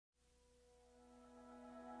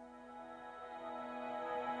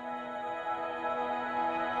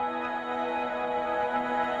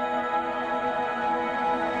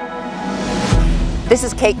This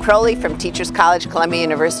is Catherine Crowley from Teachers College, Columbia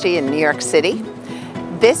University in New York City.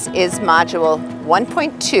 This is Module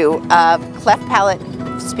 1.2 of Cleft Palate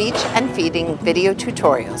Speech and Feeding Video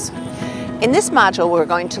Tutorials. In this module, we're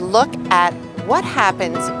going to look at what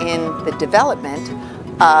happens in the development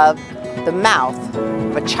of the mouth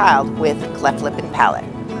of a child with cleft lip and palate.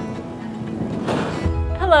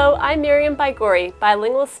 Hello, I'm Miriam Baigorri,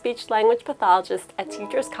 bilingual speech-language pathologist at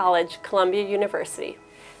Teachers College, Columbia University.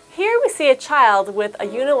 Here we see a child with a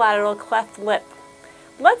unilateral cleft lip.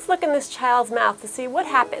 Let's look in this child's mouth to see what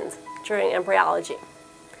happens during embryology.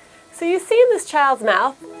 So you see in this child's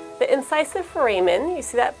mouth the incisive foramen, you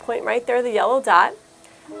see that point right there, the yellow dot.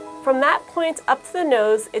 From that point up to the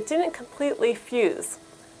nose, it didn't completely fuse,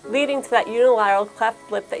 leading to that unilateral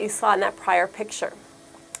cleft lip that you saw in that prior picture.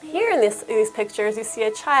 Here in these pictures, you see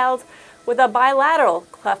a child with a bilateral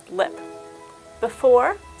cleft lip,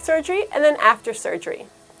 before surgery and then after surgery.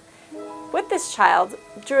 With this child,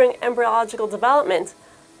 during embryological development,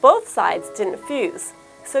 both sides didn't fuse.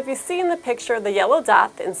 So if you see in the picture the yellow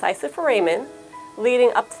dot, the incisive foramen,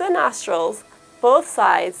 leading up to the nostrils, both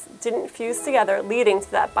sides didn't fuse together, leading to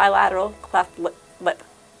that bilateral cleft lip.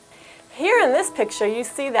 Here in this picture, you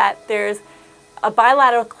see that there's a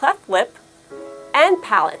bilateral cleft lip and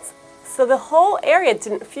palate. So the whole area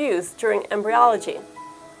didn't fuse during embryology.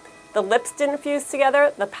 The lips didn't fuse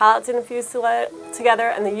together, the palate didn't fuse together,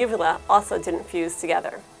 and the uvula also didn't fuse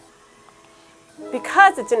together.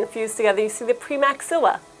 Because it didn't fuse together, you see the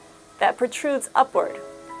premaxilla that protrudes upward,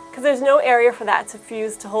 because there's no area for that to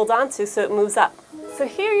fuse to hold on to, so it moves up. So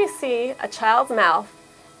here you see a child's mouth,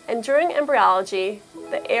 and during embryology,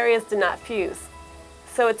 the areas did not fuse,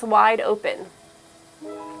 so it's wide open.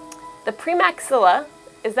 The premaxilla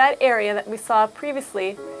is that area that we saw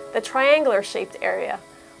previously, the triangular shaped area,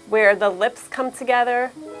 where the lips come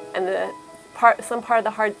together and some part of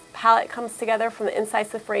the hard palate comes together from the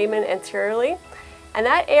incisive foramen anteriorly. And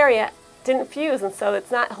that area didn't fuse, and so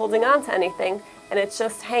it's not holding on to anything, and it's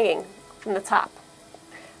just hanging from the top.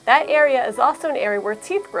 That area is also an area where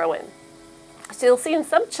teeth grow in. So you'll see in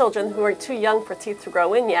some children who are too young for teeth to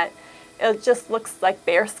grow in yet, it just looks like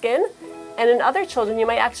bare skin. And in other children, you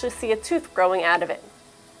might actually see a tooth growing out of it.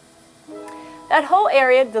 That whole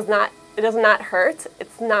area does not hurt.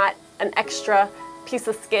 It's not an extra piece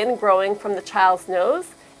of skin growing from the child's nose.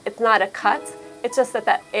 It's not a cut. It's just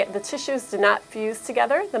that the tissues did not fuse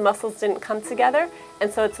together, the muscles didn't come together,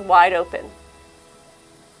 and so it's wide open.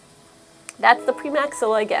 That's the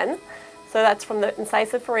premaxilla again. So that's from the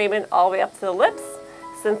incisive foramen all the way up to the lips.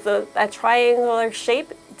 Since that triangular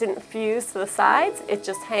shape didn't fuse to the sides, it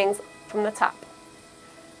just hangs from the top.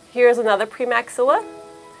 Here's another premaxilla.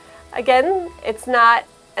 Again, it's not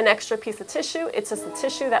an extra piece of tissue, it's just a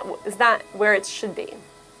tissue that is not where it should be.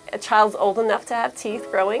 A child's old enough to have teeth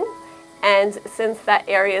growing, and since that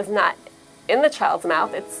area is not in the child's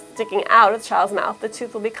mouth, it's sticking out of the child's mouth, the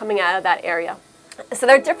tooth will be coming out of that area. So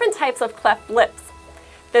there are different types of cleft lips.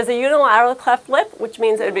 There's a unilateral cleft lip, which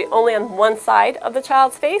means it would be only on one side of the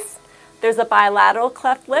child's face. There's a bilateral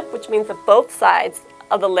cleft lip, which means that both sides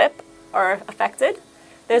of the lip are affected.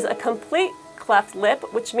 There's a complete cleft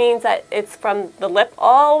lip, which means that it's from the lip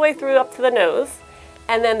all the way through up to the nose.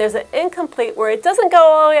 And then there's an incomplete where it doesn't go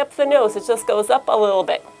all the way up to the nose, it just goes up a little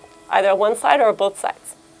bit, either one side or both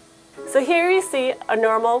sides. So here you see a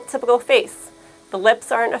normal, typical face. The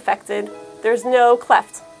lips aren't affected, there's no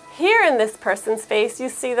cleft. Here in this person's face, you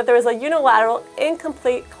see that there's a unilateral,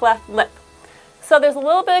 incomplete cleft lip. So there's a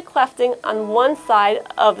little bit of clefting on one side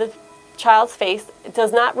of the child's face. It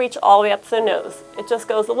does not reach all the way up to the nose, it just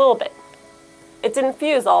goes a little bit. It didn't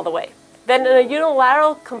fuse all the way. Then in a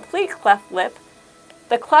unilateral complete cleft lip,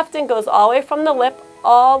 the clefting goes all the way from the lip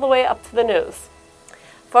all the way up to the nose.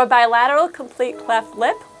 For a bilateral complete cleft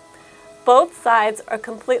lip, both sides are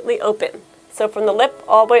completely open. So from the lip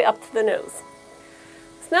all the way up to the nose.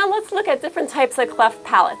 So now let's look at different types of cleft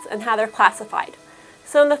palates and how they're classified.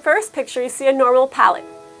 So in the first picture, you see a normal palate.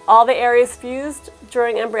 All the areas fused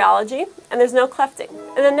during embryology, and there's no clefting.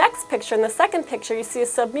 In the next picture, in the second picture, you see a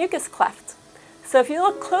submucous cleft. So if you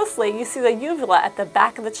look closely, you see the uvula at the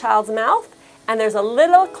back of the child's mouth, and there's a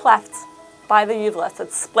little cleft by the uvula, so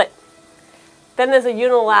it's split. Then there's a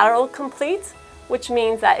unilateral complete, which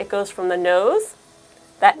means that it goes from the nose,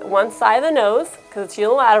 that one side of the nose, because it's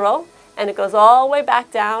unilateral, and it goes all the way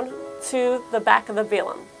back down to the back of the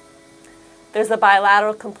velum. There's a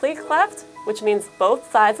bilateral complete cleft, which means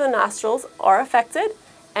both sides of the nostrils are affected,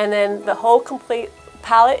 and then the whole complete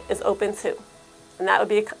palate is open too. And that would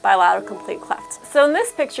be a bilateral complete cleft. So in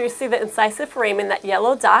this picture, you see the incisive foramen, that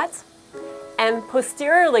yellow dot, and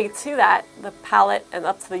posteriorly to that, the palate and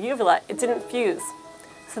up to the uvula, it didn't fuse.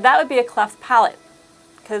 So that would be a cleft palate.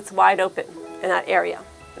 because it's wide open in that area.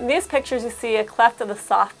 In these pictures, you see a cleft of the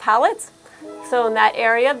soft palate. So in that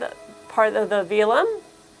area, the part of the velum,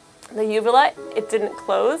 the uvula, it didn't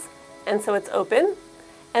close, and so it's open.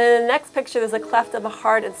 And in the next picture, there's a cleft of the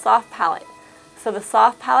hard and soft palate. So the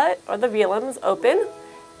soft palate, or the velum, is open,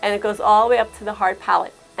 and it goes all the way up to the hard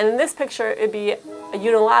palate. And in this picture, it would be a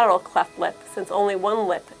unilateral cleft lip, since only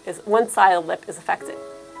one side of the lip is affected.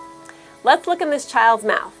 Let's look in this child's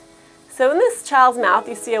mouth. So in this child's mouth,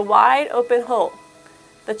 you see a wide open hole.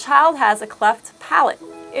 The child has a cleft palate.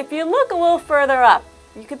 If you look a little further up,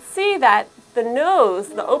 you can see that the nose,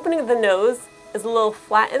 the opening of the nose, is a little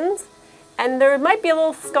flattened, and there might be a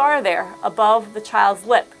little scar there above the child's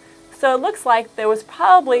lip. So it looks like there was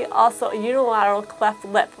probably also a unilateral cleft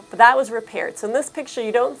lip, but that was repaired. So in this picture,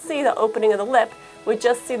 you don't see the opening of the lip, we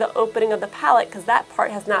just see the opening of the palate because that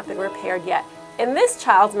part has not been repaired yet. In this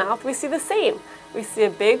child's mouth, we see the same. We see a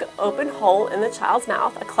big open hole in the child's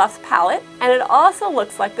mouth, a cleft palate, and it also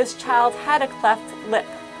looks like this child had a cleft lip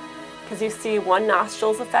because you see one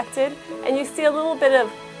nostril is affected and you see a little bit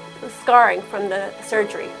of scarring from the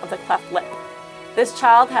surgery of the cleft lip. This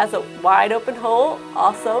child has a wide open hole,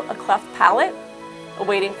 also a cleft palate,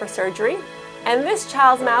 awaiting for surgery. And in this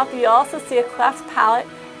child's mouth, you also see a cleft palate,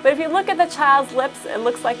 but if you look at the child's lips, it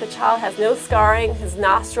looks like the child has no scarring, his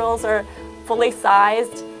nostrils are fully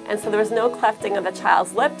sized, and so there was no clefting of the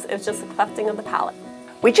child's lips, it was just a clefting of the palate.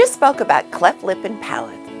 We just spoke about cleft lip and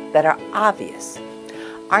palate that are obvious.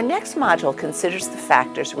 Our next module considers the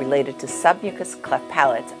factors related to submucous cleft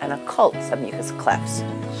palates and occult submucous clefts.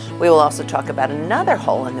 We will also talk about another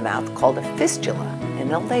hole in the mouth called a fistula in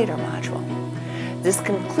a later module. This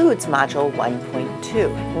concludes Module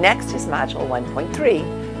 1.2. Next is Module 1.3,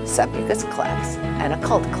 submucous clefts and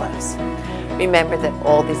occult clefts. Remember that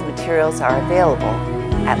all these materials are available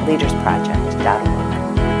at LEADERSproject.